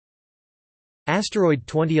Asteroid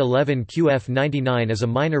 2011 QF99 is a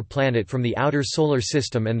minor planet from the outer Solar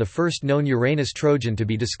System and the first known Uranus Trojan to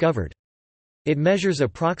be discovered. It measures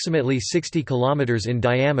approximately 60 km in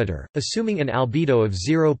diameter, assuming an albedo of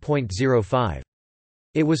 0.05.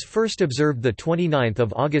 It was first observed 29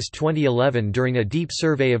 August 2011 during a deep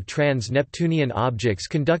survey of trans-Neptunian objects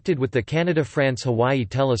conducted with the Canada-France-Hawaii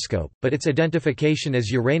telescope, but its identification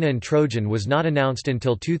as Uranian Trojan was not announced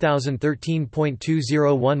until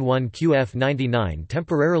 2013.2011. QF99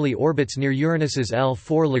 temporarily orbits near Uranus's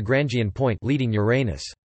L4 Lagrangian point, leading Uranus.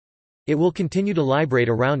 It will continue to librate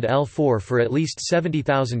around L4 for at least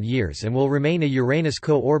 70,000 years and will remain a Uranus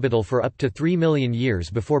co-orbital for up to 3 million years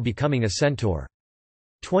before becoming a centaur.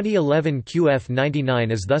 2011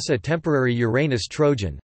 QF99 is thus a temporary Uranus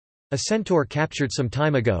Trojan. A centaur captured some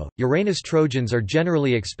time ago. Uranus Trojans are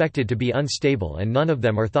generally expected to be unstable and none of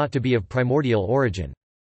them are thought to be of primordial origin.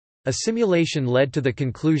 A simulation led to the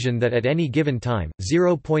conclusion that at any given time,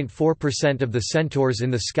 0.4% of the centaurs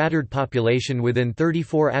in the scattered population within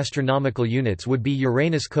 34 astronomical units would be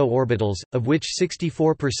Uranus co-orbitals, of which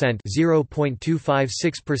 64%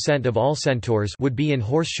 (0.256% of all centaurs) would be in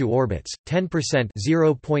horseshoe orbits, 10%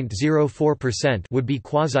 (0.04%) would be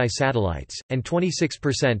quasi-satellites, and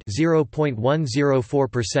 26%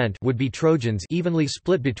 (0.104%) would be Trojans, evenly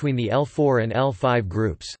split between the L4 and L5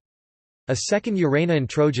 groups. A second Uranian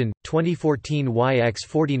Trojan, 2014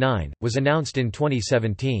 YX49, was announced in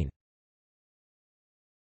 2017.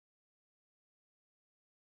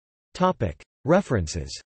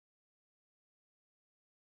 References.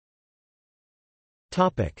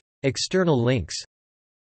 External links.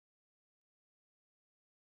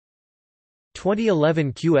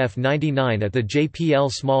 2011 QF99 at the JPL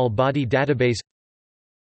Small Body Database.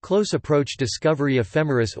 Close Approach Discovery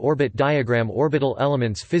Ephemeris Orbit Diagram Orbital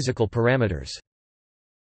Elements Physical Parameters